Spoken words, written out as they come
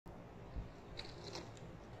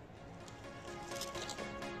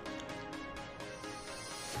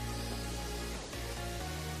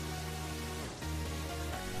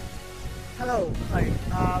Hello, hi,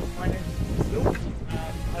 my name is Luke.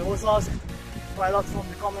 I was asked quite a lot from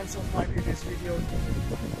the comments of my previous video to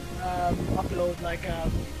upload like a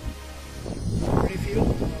review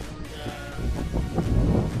on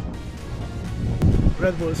the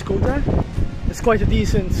Red Bull scooter. It's quite a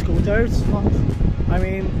decent scooter. It's not, I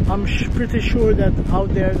mean, I'm pretty sure that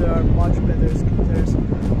out there are much better scooters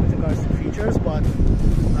with regards to features, but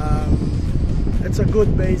it's a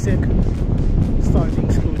good basic starting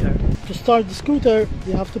scooter. To start the scooter,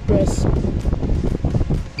 you have to press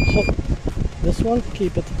this one,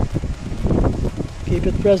 keep it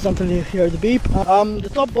pressed until you hear the beep. The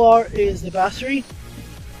top bar is the battery,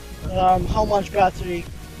 how much battery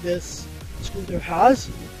this scooter has.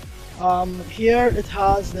 Here it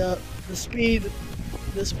has the speed,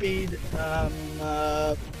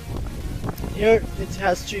 here it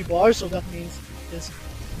has 3 bars, so that means it's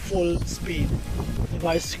full speed. If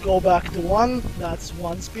I go back to 1, that's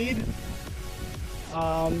 1 speed,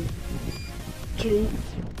 2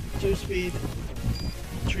 speed,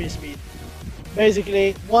 3 speed.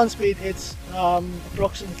 Basically 1 speed it's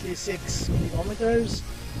approximately 6 kilometers,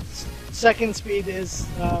 second speed is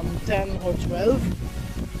 10 or 12,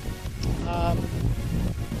 I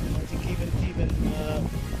think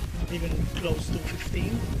even close to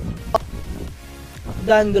 15.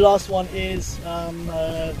 Then the last one is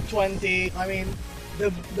 20. I mean,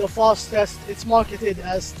 the fastest, it's marketed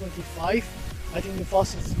as 25. I think the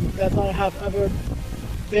fastest that I have ever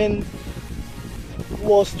been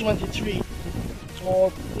was 23,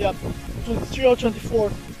 or yeah, 23 or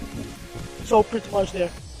 24. So pretty much there.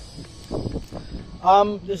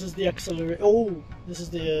 This is the accelerator. Oh, this is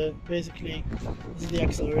the basically this is the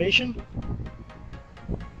acceleration.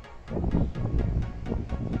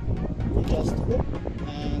 Just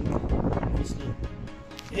and obviously,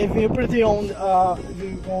 if you own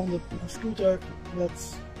the scooter,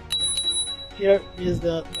 that's here is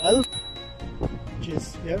the bell, which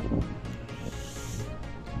is here.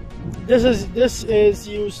 This is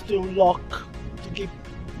used to lock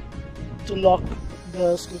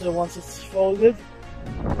the scooter once it's folded,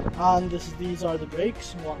 and these are the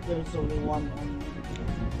brakes. There's only one on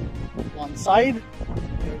one side.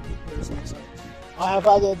 There's no side. I have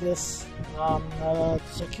added this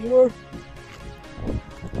secure.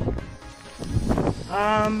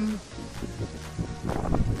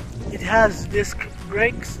 It has disc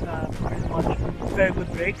brakes, pretty much very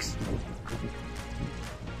good brakes.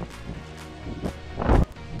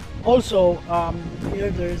 Also,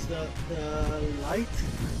 here there's the light.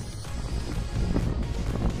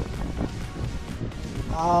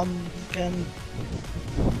 You can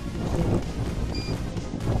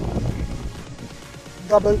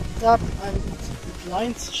double tap and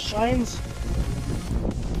it shines.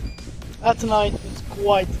 At night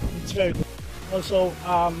it's very good. Also,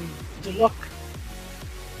 to lock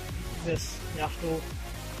this, you have to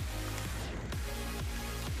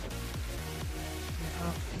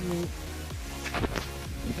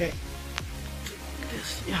okay,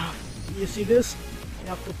 this, yeah, you see this, you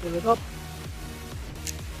have to pull it up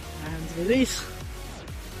and release.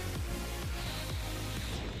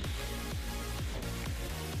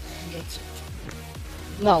 That's it.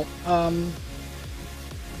 Now,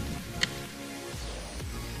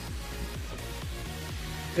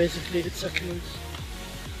 basically it secures.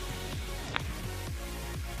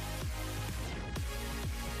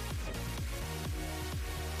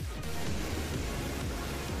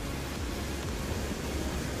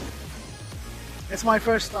 It's my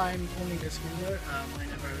first time owning a scooter. I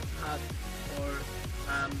never had or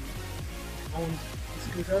owned a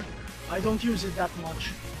scooter. I don't use it that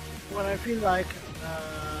much. When I feel like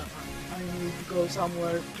I need to go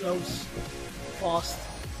somewhere close, fast,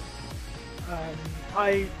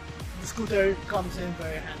 the scooter comes in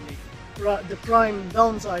very handy. The prime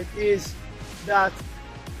downside is that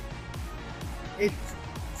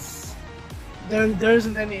there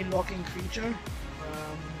isn't any locking feature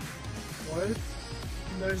for it.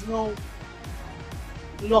 There's no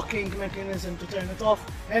locking mechanism to turn it off.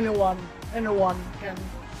 Anyone can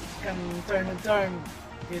turn it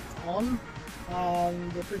on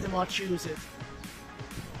and pretty much use it.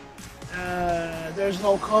 There's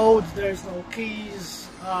no code, there's no keys.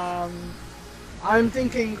 I'm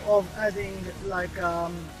thinking of adding like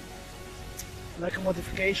a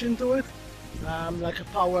modification to it, like a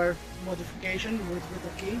power modification with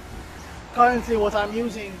a key. Currently what I'm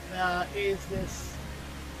using is this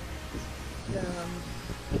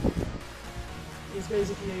is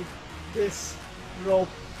basically this rope,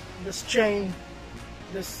 this chain,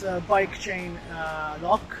 this bike chain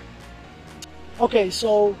lock. Okay,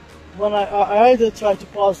 so when I either try to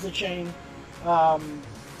pause the chain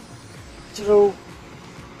to through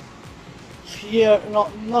here,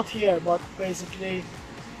 not here, but basically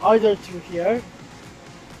either through here.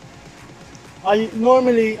 I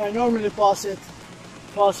normally pass it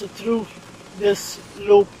through this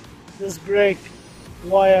loop, this brake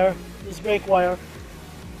wire,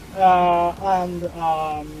 and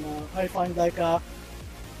I find like a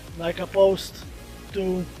post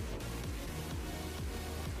to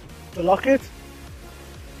lock it,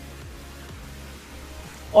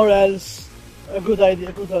 or else a good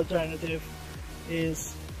alternative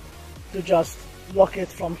is to just lock it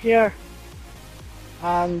from here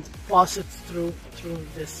and pass it through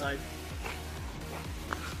this side.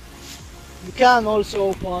 You can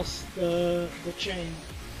also pass the chain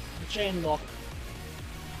lock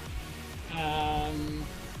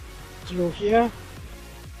through here,